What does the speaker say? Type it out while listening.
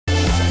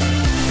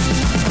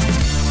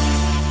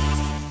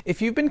If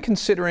you've been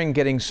considering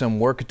getting some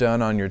work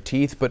done on your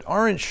teeth but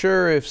aren't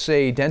sure if,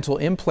 say, dental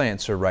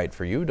implants are right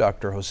for you,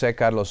 Dr. Jose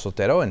Carlos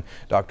Sotero and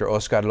Dr.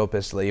 Oscar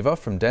Lopez Leiva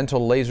from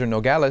Dental Laser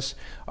Nogales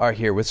are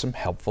here with some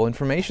helpful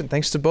information.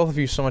 Thanks to both of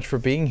you so much for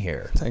being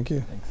here. Thank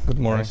you. Thanks. Good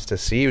morning. Nice to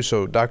see you.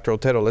 So, Dr.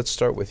 Otero, let's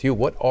start with you.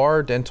 What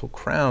are dental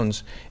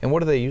crowns and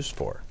what are they used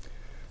for?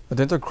 A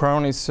dental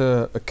crown is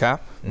a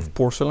cap of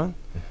porcelain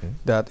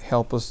that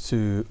helps us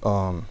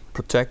to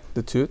protect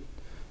the tooth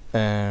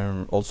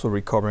and also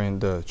recovering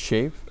the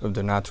shape of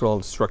the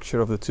natural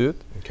structure of the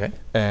tooth,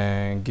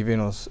 and giving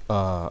us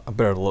a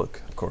better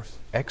look, of course.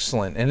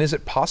 Excellent. And is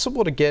it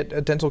possible to get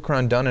a dental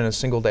crown done in a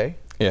single day?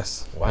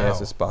 Yes. Wow. Yes,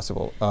 it's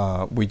possible.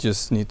 We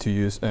just need to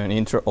use an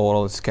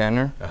intraoral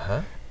scanner,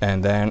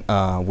 and then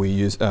we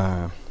use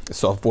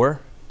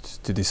software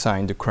to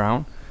design the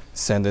crown,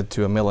 send it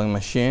to a milling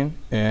machine,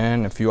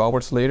 and a few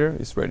hours later,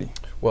 it's ready.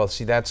 Well,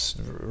 see, that's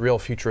real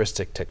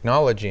futuristic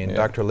technology, and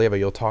Dr. Leiva,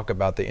 you'll talk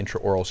about the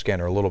intraoral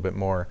scanner a little bit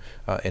more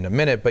in a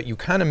minute, but you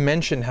kind of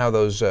mentioned how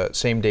those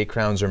same-day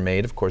crowns are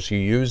made. Of course, you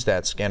use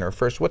that scanner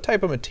first. What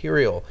type of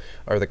material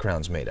are the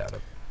crowns made out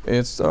of?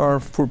 It's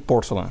our full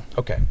porcelain.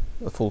 Okay.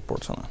 The full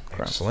porcelain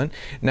crowns. Excellent.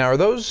 Now, are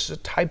those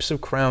types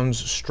of crowns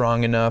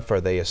strong enough?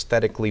 Are they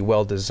aesthetically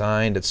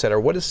well-designed, etc.?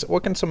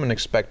 What can someone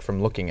expect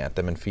from looking at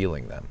them and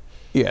feeling them?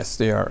 Yes,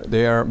 they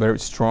are very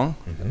strong,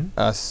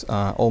 as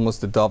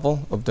almost the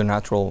double of the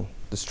natural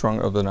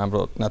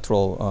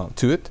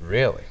tooth.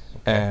 Really?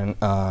 Okay.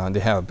 And they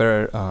have a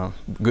better,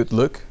 good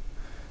look.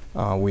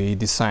 We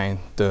designed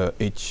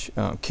each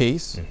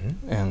case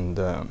and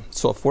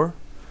software,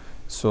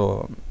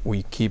 so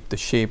we keep the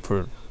shape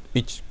for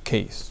each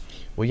case.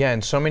 Well, yeah,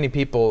 and so many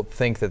people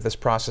think that this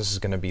process is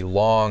going to be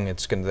long. They're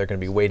going to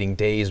be waiting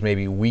days,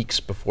 maybe weeks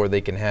before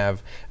they can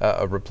have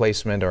a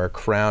replacement or a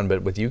crown.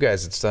 But with you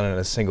guys, it's done in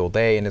a single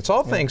day, and it's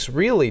all thanks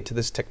really to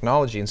this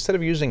technology. Instead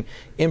of using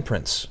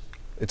imprints,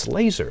 it's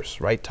lasers,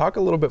 right? Talk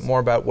a little bit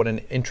more about what an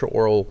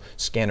intraoral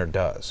scanner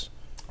does.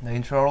 The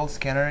intraoral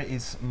scanner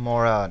is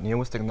more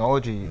newest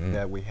technology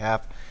that we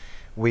have.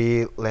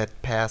 We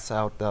let pass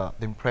out the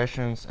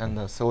impressions and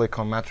the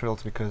silicone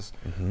materials because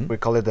we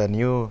call it the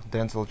new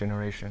dental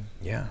generation.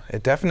 Yeah,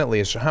 it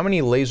definitely is. So how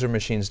many laser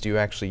machines do you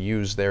actually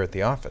use there at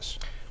the office?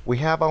 We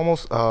have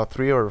almost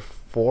 3 or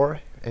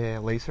 4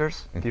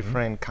 lasers,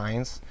 different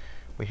kinds.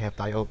 We have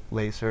diode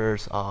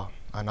lasers,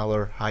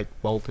 another high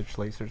voltage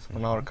lasers,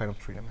 another kind of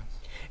treatments.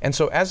 And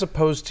so as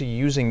opposed to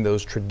using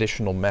those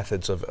traditional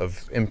methods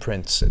of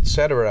imprints,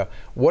 etc.,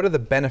 what are the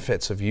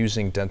benefits of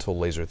using dental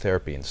laser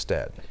therapy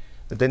instead?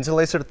 The dental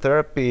laser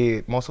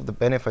therapy, most of the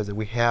benefits that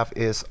we have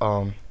is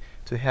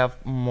to have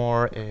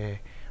more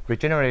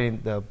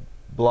regenerating the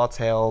blood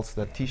cells,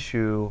 the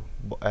tissue,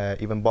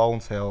 even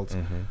bone cells.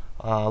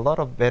 A lot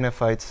of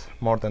benefits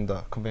more than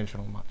the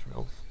conventional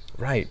materials.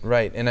 Right,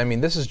 right. And I mean,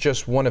 this is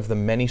just one of the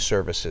many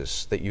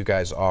services that you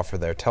guys offer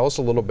there. Tell us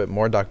a little bit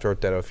more, Dr.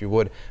 Otero, if you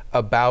would,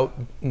 about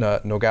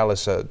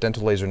Nogales,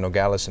 Dental Laser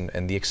Nogales,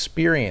 and the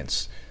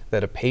experience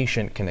that a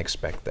patient can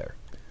expect there.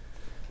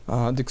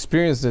 The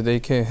experience that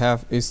they can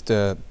have is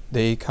that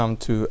they come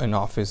to an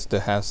office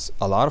that has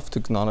a lot of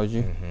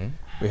technology.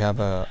 We have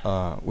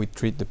we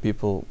treat the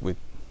people with,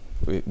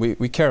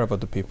 we care about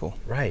the people.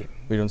 Right.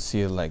 We don't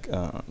see it like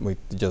with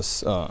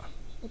just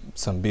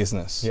some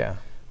business. Yeah.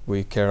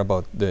 We care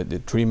about the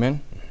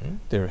treatment,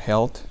 their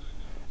health,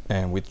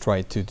 and we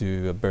try to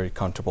do a very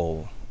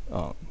comfortable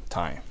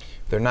time.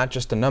 They're not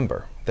just a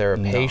number. They're a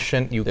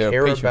patient. You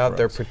care about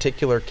their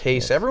particular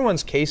case. Yes.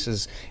 Everyone's case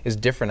is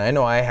different. I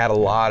know I had a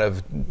lot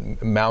of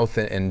mouth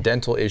and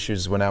dental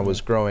issues when I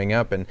was growing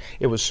up, and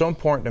it was so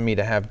important to me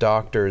to have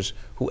doctors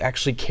who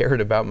actually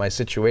cared about my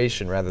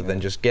situation rather than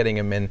just getting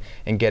them in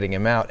and getting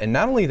them out. And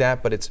not only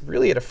that, but it's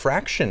really at a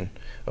fraction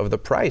of the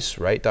price,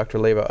 right, Dr.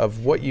 Leiva,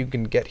 of what you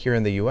can get here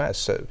in the U.S.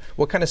 So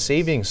what kind of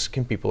savings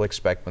can people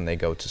expect when they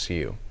go to see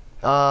you?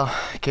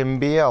 It can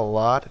be a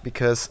lot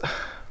because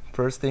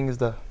first thing is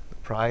the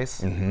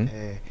price.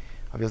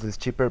 Obviously it's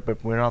cheaper,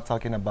 but we're not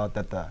talking about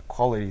that the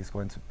quality is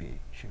going to be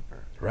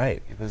cheaper.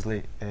 Right.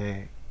 Obviously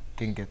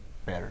can get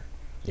better.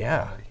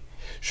 Yeah. Quality.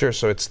 Sure,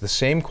 so it's the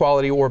same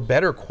quality or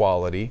better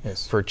quality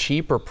for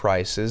cheaper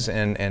prices,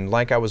 and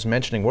like I was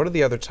mentioning, what are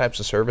the other types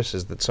of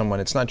services that someone,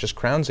 it's not just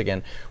crowns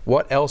again,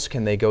 what else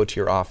can they go to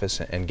your office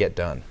and get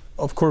done?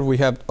 Of course, we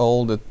have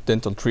all the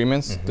dental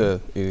treatments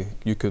that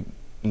you could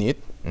need.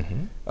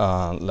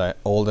 Like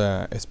all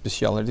the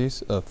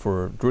specialties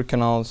for root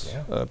canals,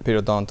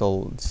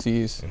 periodontal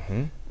disease,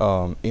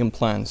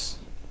 implants,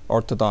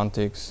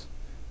 orthodontics,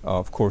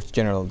 of course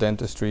general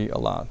dentistry, a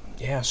lot.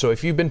 Yeah, so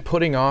if you've been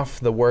putting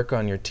off the work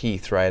on your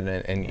teeth, right,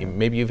 and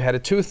maybe you've had a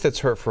tooth that's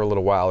hurt for a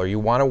little while, or you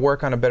want to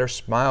work on a better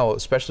smile,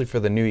 especially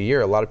for the new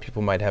year. A lot of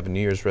people might have a New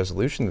Year's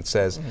resolution that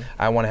says,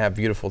 I want to have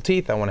beautiful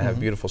teeth, I want to have a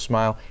beautiful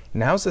smile.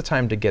 Now's the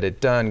time to get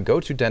it done. Go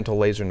to Dental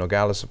Laser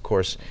Nogales, of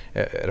course,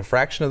 at a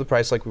fraction of the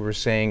price, like we were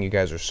saying. You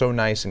guys are so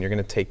nice, and you're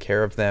going to take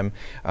care of them.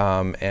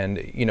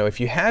 And you know, if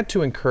you had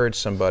to encourage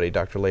somebody,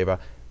 Dr. Leiva,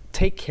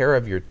 take care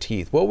of your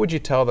teeth, what would you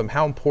tell them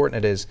how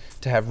important it is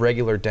to have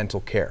regular dental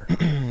care?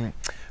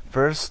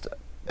 First,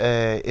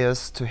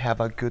 is to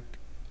have a good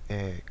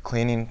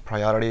cleaning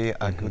priority,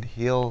 a good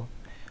heel,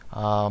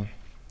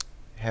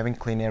 having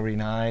clean every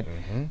night,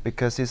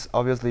 because it's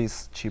obviously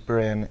it's cheaper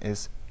and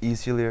it's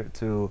easier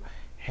to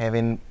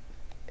having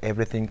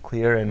everything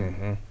clear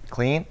and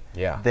clean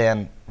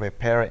than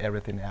repair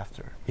everything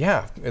after.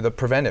 Yeah, the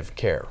preventive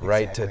care,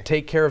 right? To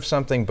take care of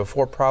something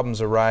before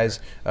problems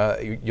arise,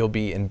 you'll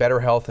be in better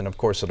health, and of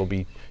course it'll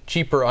be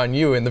cheaper on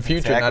you in the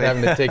future, not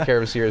having to take care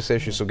of a serious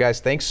issue. So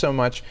guys, thanks so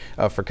much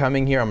for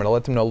coming here. I'm going to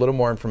let them know a little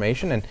more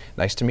information, and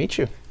nice to meet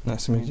you.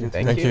 Nice to meet you.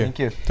 Thank you. Thank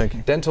you. Thank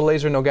you. Dental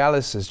Laser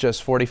Nogales is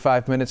just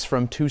 45 minutes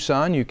from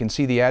Tucson. You can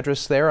see the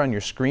address there on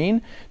your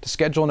screen. To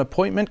schedule an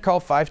appointment, call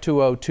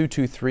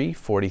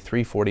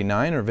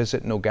 520-223-4349 or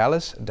visit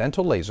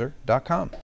nogalesdentallaser.com.